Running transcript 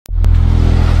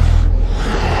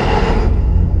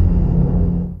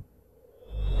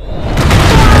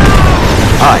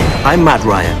I'm Matt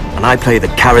Ryan, and I play the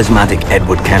charismatic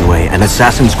Edward Kenway in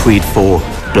Assassin's Creed 4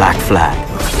 Black Flag.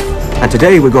 And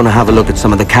today we're going to have a look at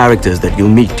some of the characters that you'll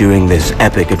meet during this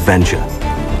epic adventure.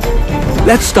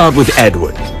 Let's start with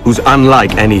Edward, who's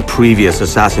unlike any previous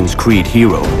Assassin's Creed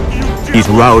hero. He's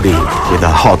rowdy, with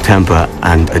a hot temper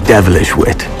and a devilish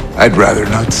wit. I'd rather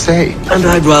not say. And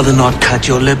I'd rather not cut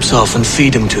your lips off and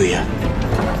feed him to you.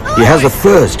 He has a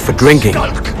thirst for drinking,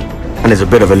 and is a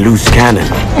bit of a loose cannon.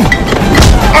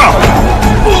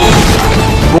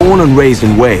 Born and raised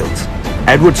in Wales,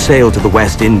 Edward sailed to the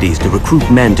West Indies to recruit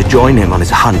men to join him on his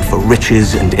hunt for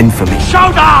riches and infamy.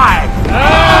 Showtime!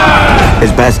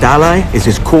 His best ally is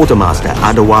his quartermaster,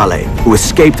 Adewale, who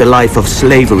escaped a life of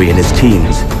slavery in his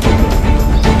teens.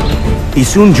 He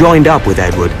soon joined up with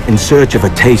Edward in search of a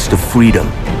taste of freedom.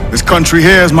 This country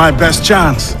here is my best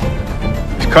chance.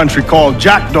 This country called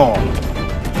Jackdaw,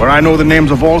 where I know the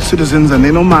names of all citizens and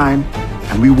they know mine,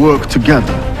 and we work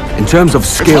together. In terms of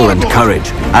skill and courage,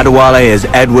 Adewale is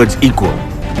Edward's equal,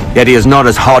 yet he is not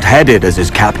as hot-headed as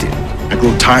his captain. I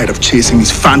grow tired of chasing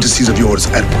these fantasies of yours,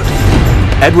 Edward.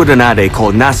 Edward and Ade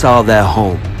call Nassau their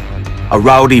home, a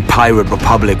rowdy pirate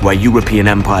republic where European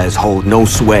empires hold no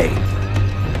sway.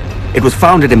 It was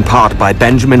founded in part by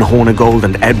Benjamin Hornigold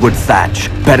and Edward Thatch,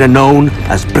 better known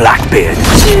as Blackbeard.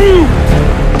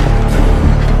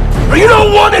 Are you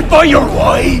not wanted by your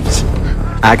wives?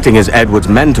 Acting as Edward's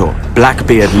mentor,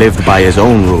 Blackbeard lived by his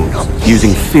own rules,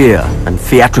 using fear and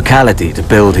theatricality to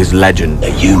build his legend.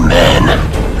 You men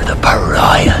are the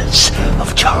pariahs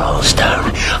of Charlestown,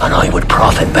 and I would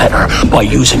profit better by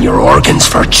using your organs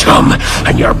for chum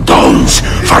and your bones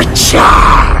for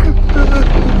char.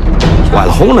 While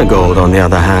Hornigold, on the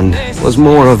other hand, was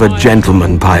more of a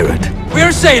gentleman pirate.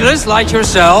 We're sailors like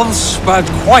yourselves, but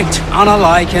quite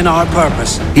unalike in our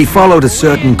purpose. He followed a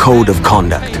certain code of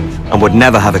conduct, and would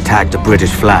never have attacked a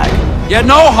British flag. Yet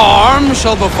no harm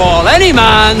shall befall any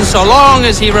man so long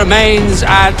as he remains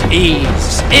at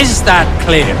ease. Is that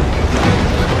clear?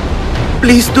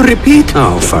 Please to repeat.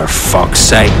 Oh, for fuck's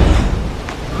sake.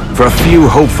 For a few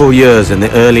hopeful years in the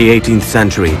early 18th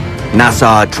century,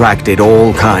 Nassau attracted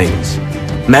all kinds.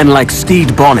 Men like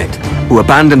Stede Bonnet, who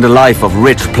abandoned a life of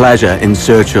rich pleasure in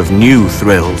search of new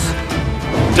thrills.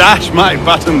 Dash my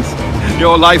buttons.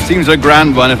 Your life seems a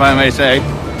grand one, if I may say.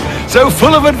 So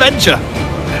full of adventure.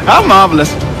 How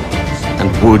marvelous. And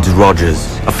Woodes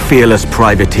Rogers, a fearless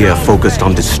privateer focused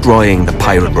on destroying the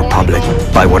Pirate Republic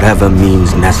by whatever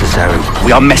means necessary.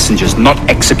 We are messengers, not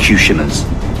executioners.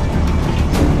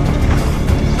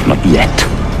 Not yet.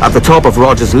 At the top of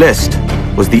Rogers' list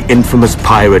was the infamous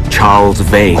pirate Charles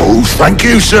Vane. Oh, thank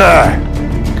you, sir.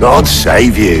 God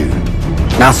save you.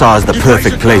 Nassau is the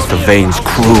perfect place for Vane's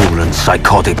cruel and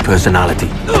psychotic personality,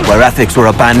 where ethics were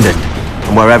abandoned,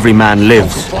 and where every man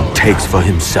lives and takes for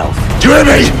himself. Do you hear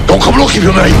me? Don't come looking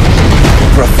for me.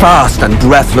 For a fast and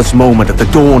breathless moment at the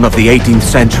dawn of the 18th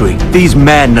century, these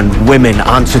men and women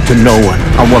answered to no one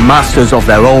and were masters of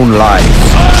their own lives.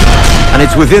 And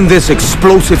it's within this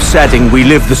explosive setting we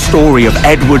live the story of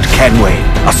Edward Kenway,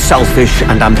 a selfish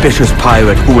and ambitious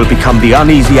pirate who will become the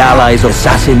uneasy allies of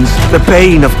assassins, the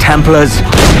bane of Templars,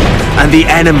 and the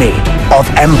enemy of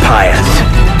empires.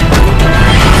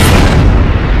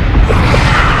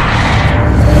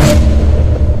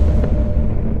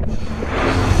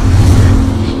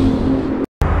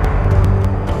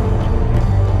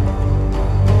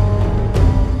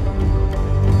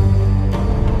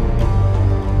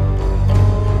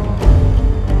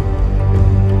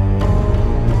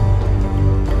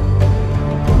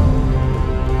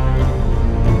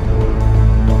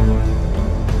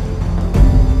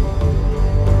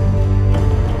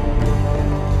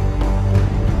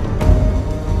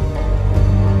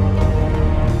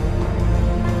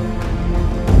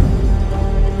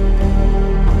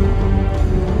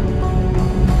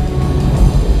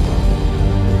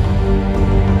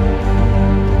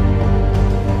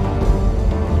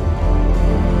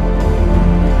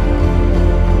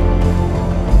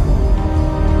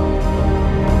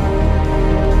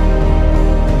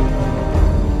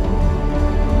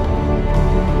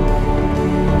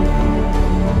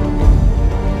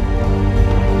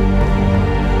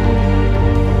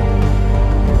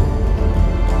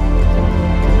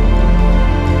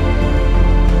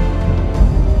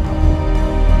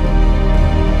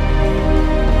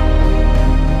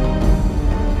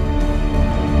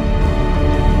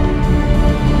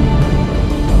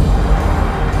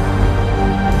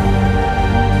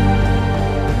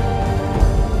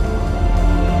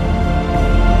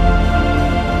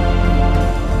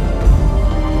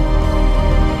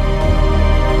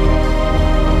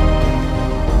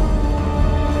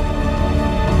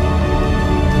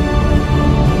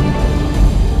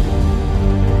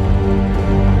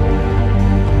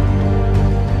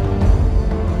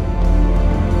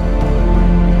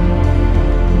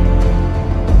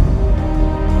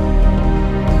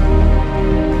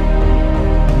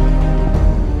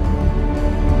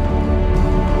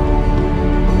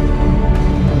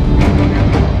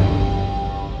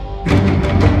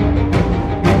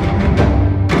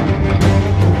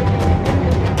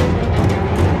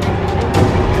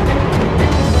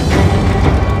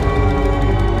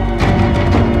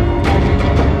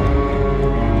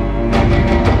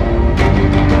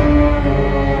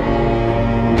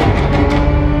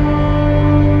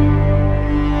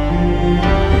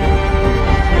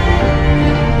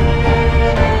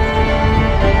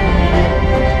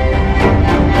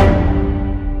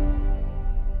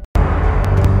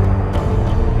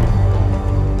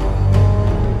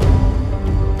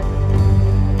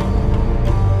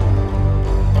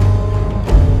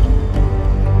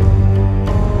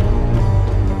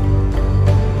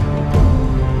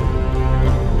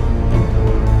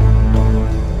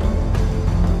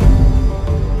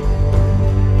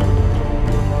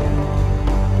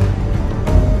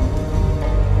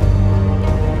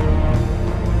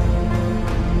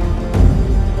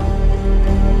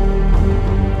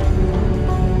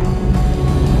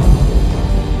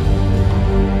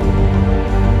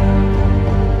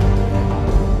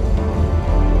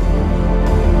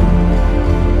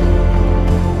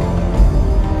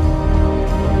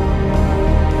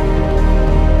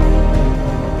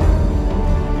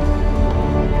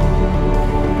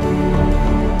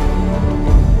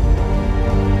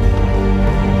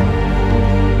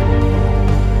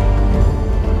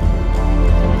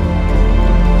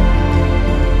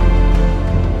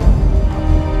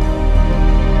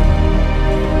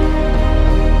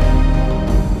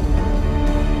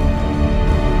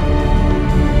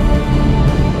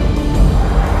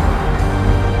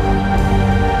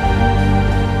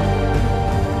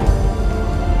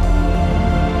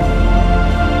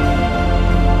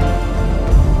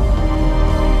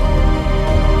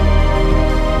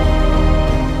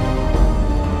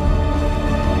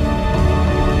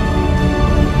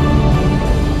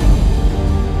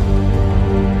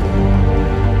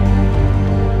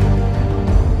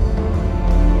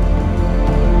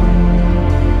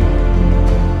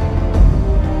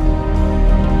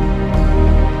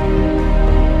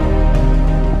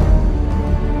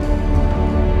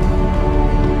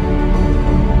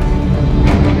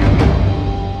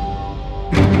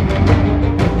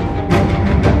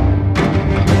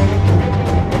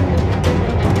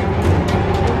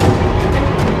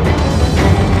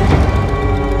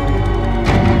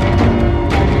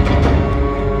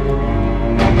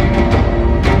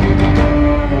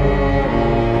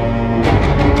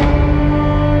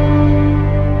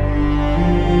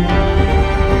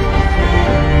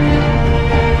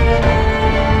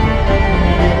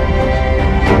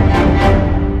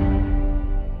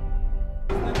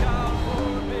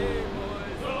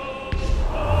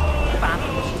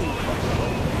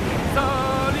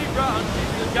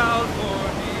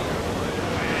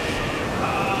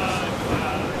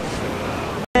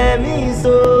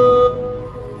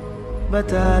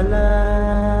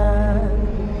 batalan.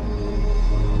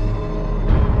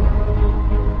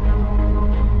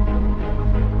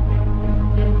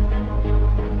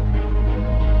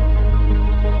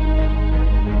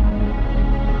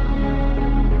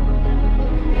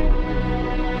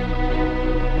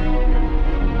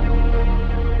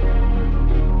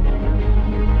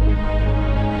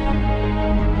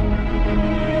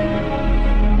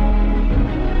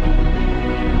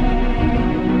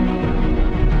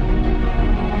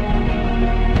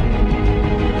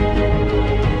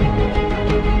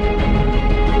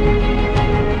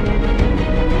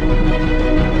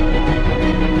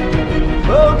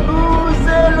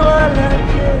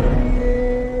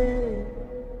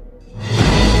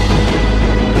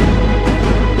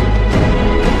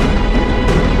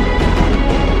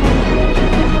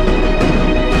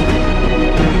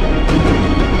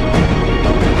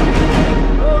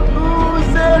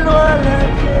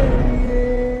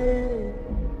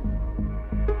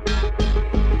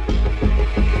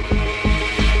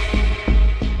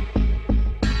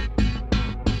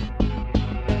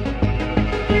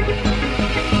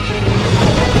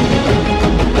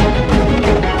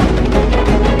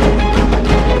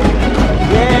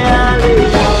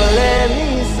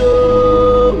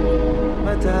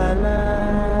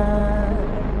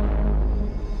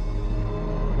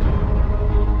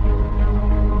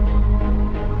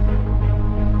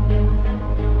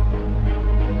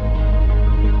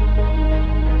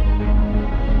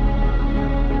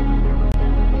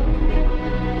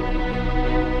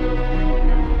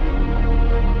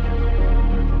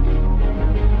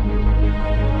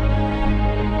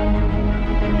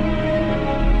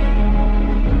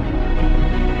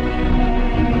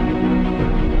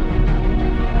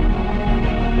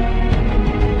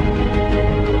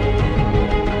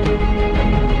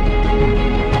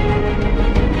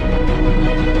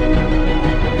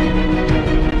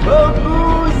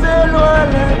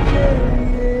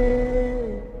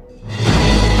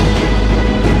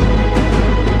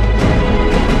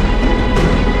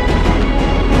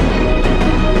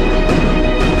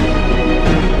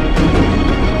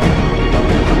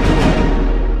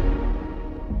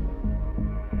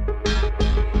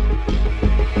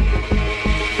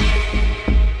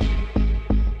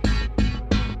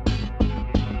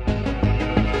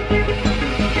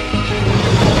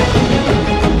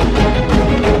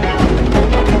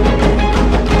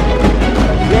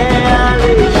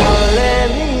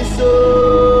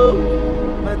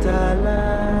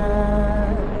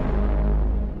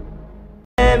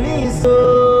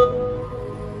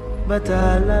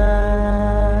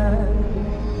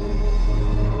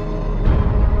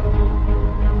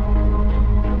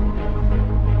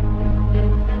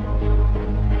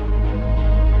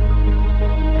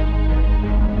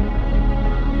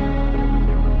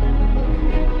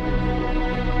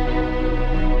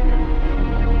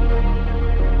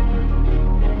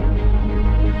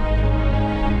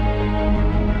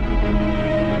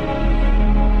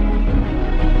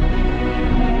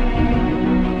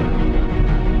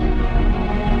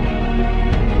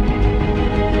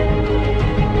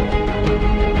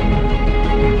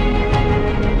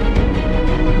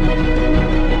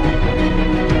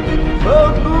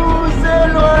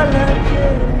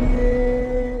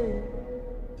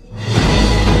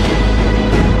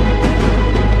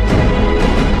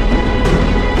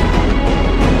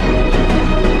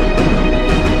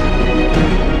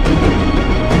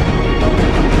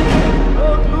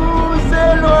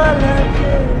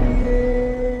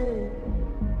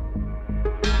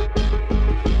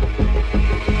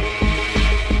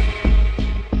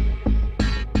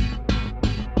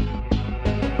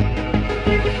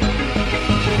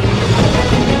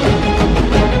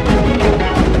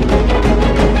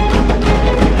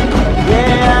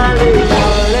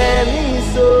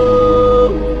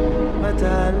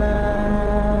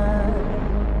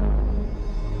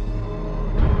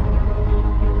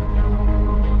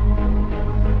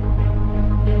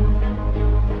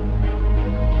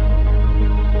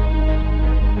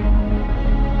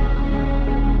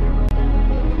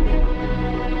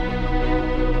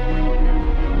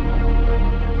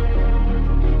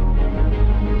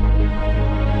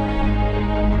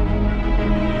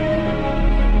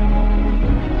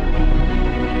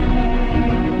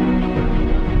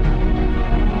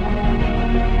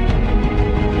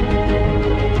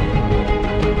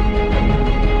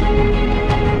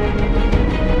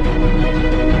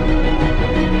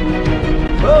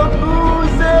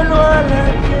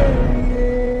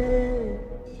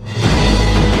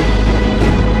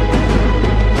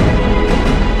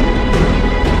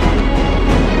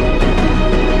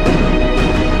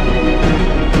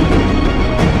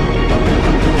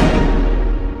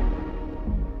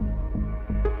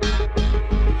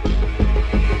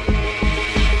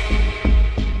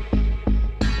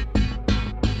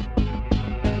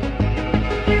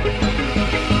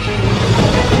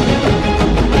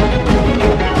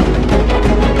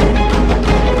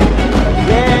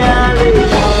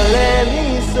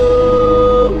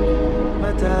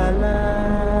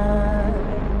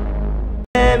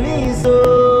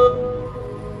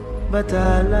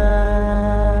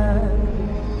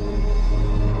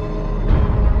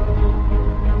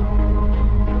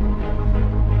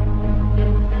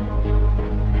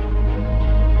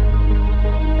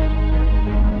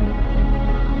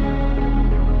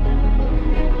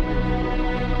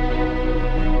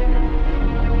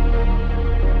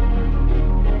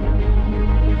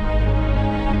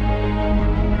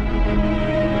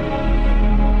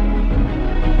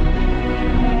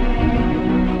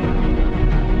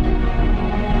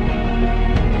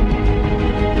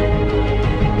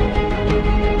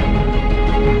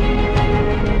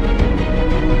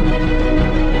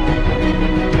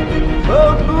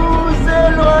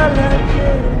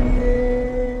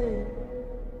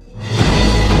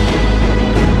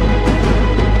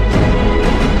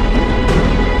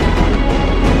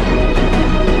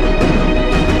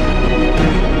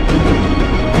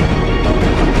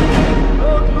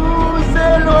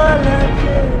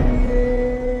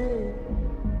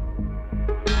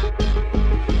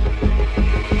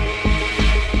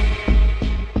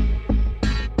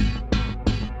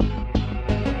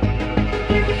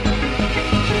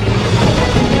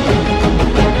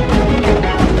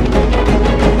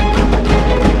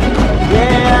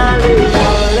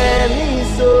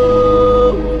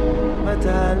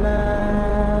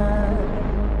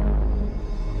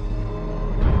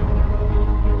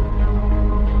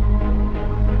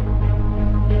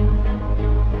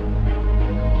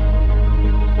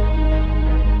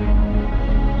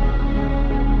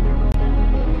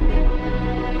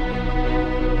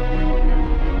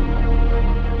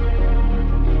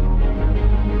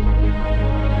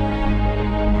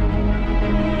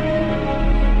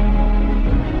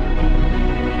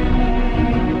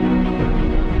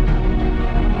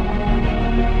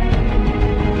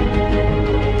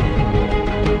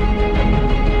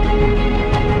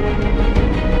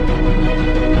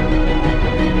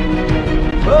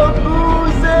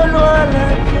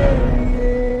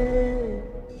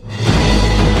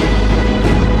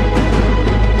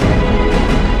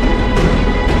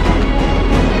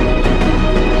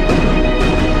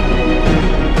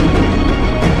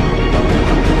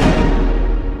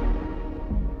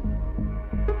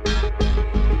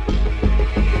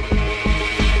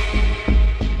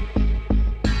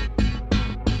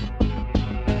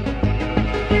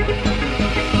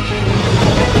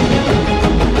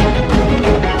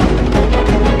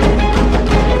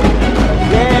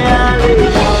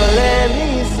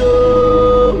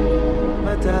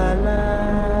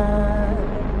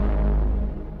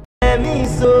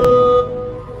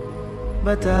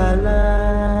 Batala